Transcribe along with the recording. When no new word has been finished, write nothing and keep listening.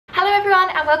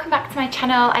everyone and welcome back to my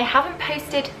channel. I haven't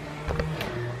posted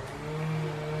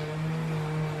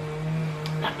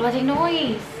that bloody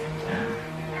noise.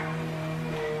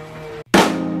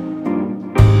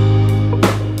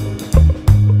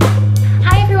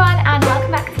 Hi everyone and welcome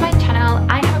back to my channel.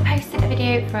 I haven't posted a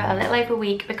video for a little over a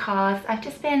week because I've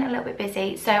just been a little bit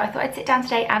busy, so I thought I'd sit down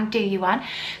today and do you one.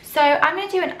 So I'm going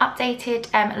to do an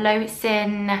updated low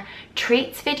sin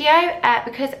treats video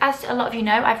because, as a lot of you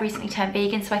know, I've recently turned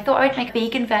vegan, so I thought I would make a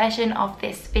vegan version of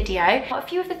this video. A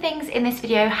few of the things in this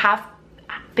video have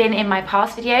been in my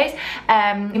past videos.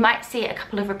 You might see a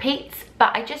couple of repeats,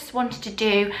 but I just wanted to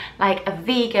do like a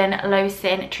vegan low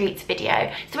sin treats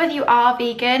video. So whether you are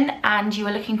vegan and you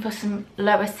are looking for some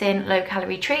lower sin, low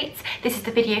calorie treats, this is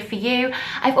the video for you.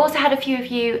 I've also had a few of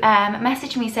you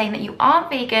message me saying that you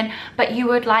aren't vegan, but you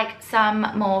would like some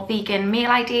more vegan meal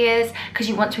ideas because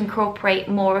you want to incorporate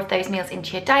more of those meals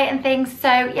into your diet and things. So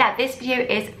yeah, this video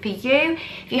is for you.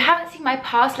 If you haven't seen my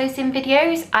past low sin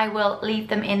videos, I will leave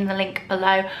them in the link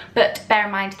below, but bear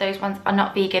in mind those ones are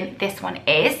not vegan, this one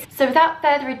is. So without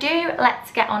further ado,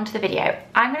 let's get on to the video.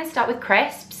 I'm going to start with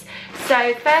crisps.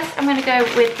 So first I'm going to go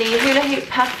with the Hula Hoop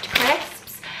puffed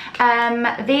crisps.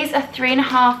 These are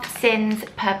 3.5 sins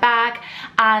per bag,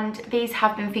 and these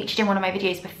have been featured in one of my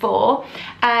videos before,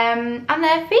 and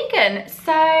they're vegan,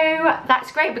 so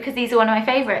that's great because these are one of my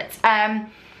favorites.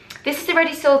 This is a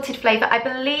ready salted flavour. I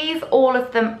believe all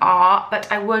of them are,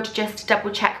 but I would just double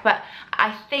check, but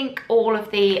I think all of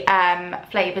the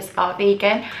flavours are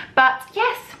vegan. But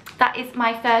yes, that is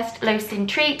my first low sin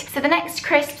treat. So the next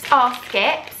crisps are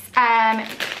Skips.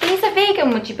 These are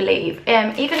vegan, would you believe?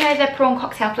 Even though they're prawn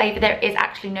cocktail flavour, there is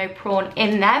actually no prawn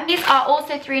in them. These are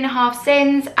also 3.5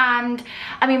 sins, and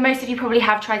I mean, most of you probably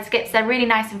have tried Skips. They're really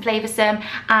nice and flavoursome,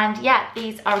 and yeah,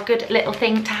 these are a good little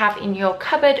thing to have in your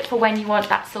cupboard for when you want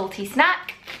that salty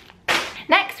snack.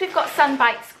 Next, we've got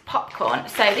Sunbites popcorn.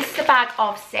 So this is a bag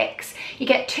of 6. You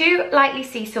get 2 lightly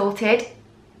sea salted,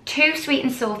 2 sweet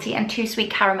and salty, and 2 sweet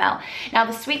caramel. Now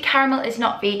the sweet caramel is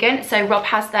not vegan, so Rob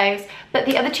has those, but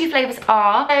the other 2 flavours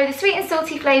are. So the sweet and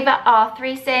salty flavour are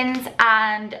 3 sins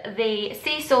and the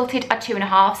sea salted are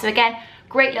 2.5. So again,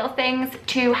 great little things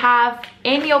to have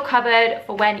in your cupboard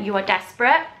for when you are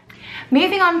desperate.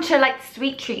 Moving on to like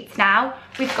sweet treats now,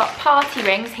 we've got party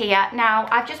rings here. Now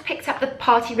I've just picked up the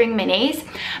party ring minis,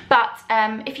 but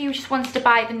if you just wanted to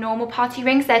buy the normal party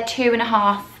rings, they're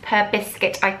 2.5 per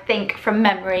biscuit, I think, from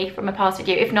memory from a past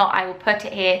video. If not, I will put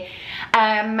it here.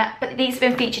 But these have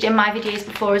been featured in my videos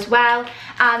before as well,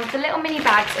 and the little mini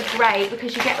bags are great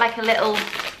because you get like a little,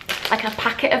 like a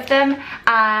packet of them,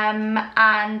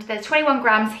 and there's 21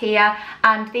 grams here,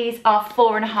 and these are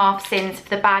 4.5 sins for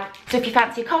the bag. So if you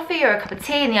fancy a coffee or a cup of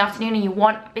tea in the afternoon and you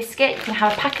want a biscuit, you can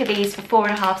have a pack of these for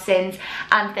 4.5 sins,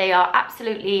 and they are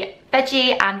absolutely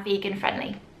veggie and vegan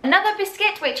friendly. Another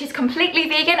biscuit which is completely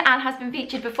vegan and has been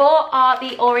featured before are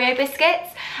the Oreo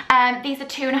biscuits. These are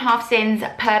 2.5 sins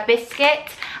per biscuit,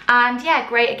 and yeah,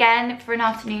 great again for an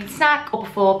afternoon snack or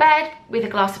before bed with a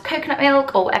glass of coconut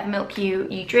milk or whatever milk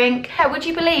you drink. Yeah, would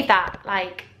you believe that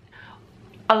like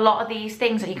a lot of these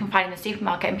things that you can find in the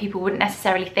supermarket and people wouldn't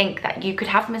necessarily think that you could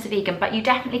have them as a vegan, but you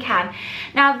definitely can.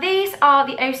 Now these are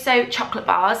the Oso chocolate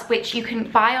bars, which you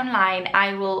can buy online.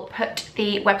 I will put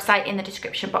the website in the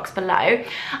description box below.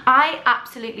 I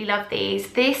absolutely love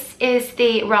these. This is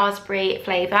the raspberry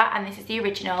flavour and this is the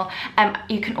original.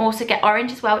 You can also get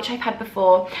orange as well, which I've had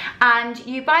before, and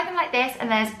you buy them like this,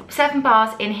 and there's 7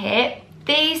 bars in here.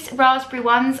 These raspberry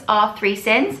ones are 3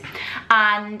 sins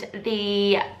and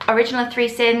the original are 3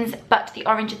 sins, but the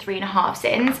orange are 3.5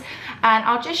 sins. And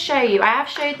I'll just show you, I have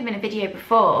showed them in a video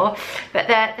before, but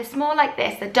they're small like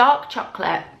this. They're dark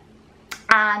chocolate,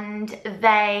 and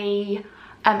they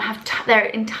they're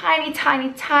in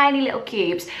tiny little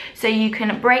cubes, so you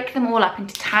can break them all up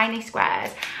into tiny squares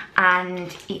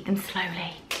and eat them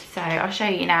slowly. So I'll show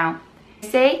you now.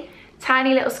 See?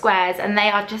 Tiny little squares, and they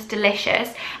are just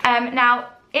delicious. Now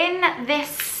in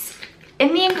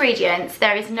the ingredients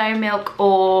there is no milk,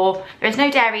 or there is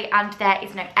no dairy, and there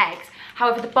is no eggs.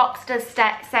 However, the box does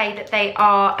say that they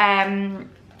are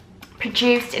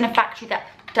produced in a factory that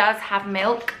does have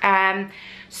milk.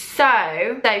 So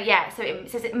it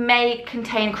says it may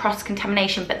contain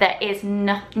cross-contamination, but there is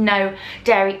no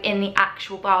dairy in the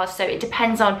actual bars, so it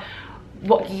depends on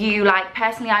what you like.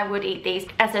 Personally, I would eat these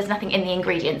as there's nothing in the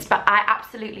ingredients, but I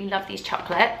absolutely love these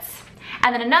chocolates.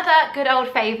 And then another good old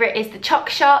favourite is the Choc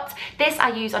Shot. This I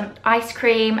use on ice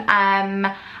cream,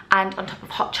 and on top of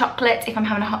hot chocolate if I'm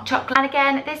having a hot chocolate. And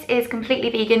again, this is completely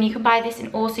vegan. You can buy this in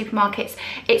all supermarkets.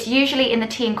 It's usually in the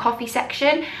tea and coffee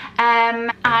section.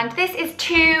 And this is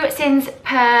 2 sins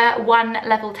per 1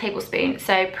 level tablespoon,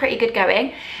 so pretty good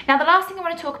going. Now the last thing I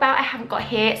want to talk about, I haven't got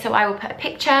here, so I will put a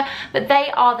picture, but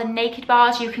they are the naked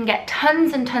bars. You can get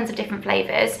tons and tons of different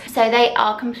flavors. So they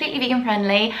are completely vegan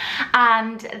friendly,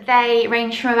 and they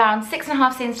range from around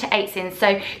 6.5 sins to 8 sins.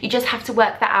 So you just have to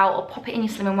work that out or pop it in your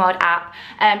Slimming World app.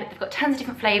 They've got tons of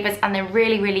different flavors and they're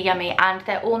really, really yummy, and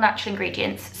they're all natural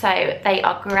ingredients, so they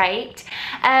are great.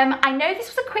 I know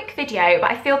this was a quick video,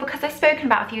 but I feel because I've spoken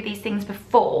about a few of these things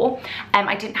before,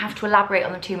 I didn't have to elaborate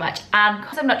on them too much, and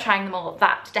because I'm not trying them all,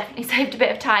 that definitely saved a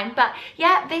bit of time. But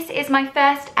yeah, this is my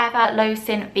first ever low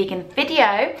sin vegan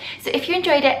video, so if you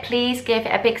enjoyed it, please give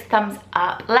it a big thumbs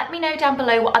up. Let me know down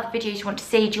below what other videos you want to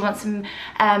see. Do you want some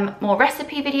more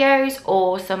recipe videos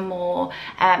or some more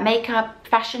makeup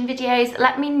fashion videos?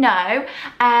 Let me know.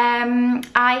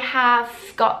 I have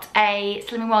got a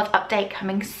Slimming World update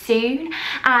coming soon,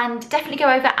 and definitely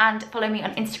go over and follow me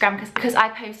on Instagram because I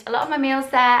post a lot of my meals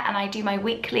there, and I do my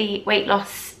weekly weight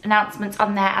loss announcements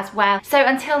on there as well. So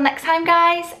until next time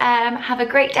guys, have a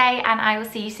great day, and I will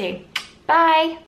see you soon. Bye.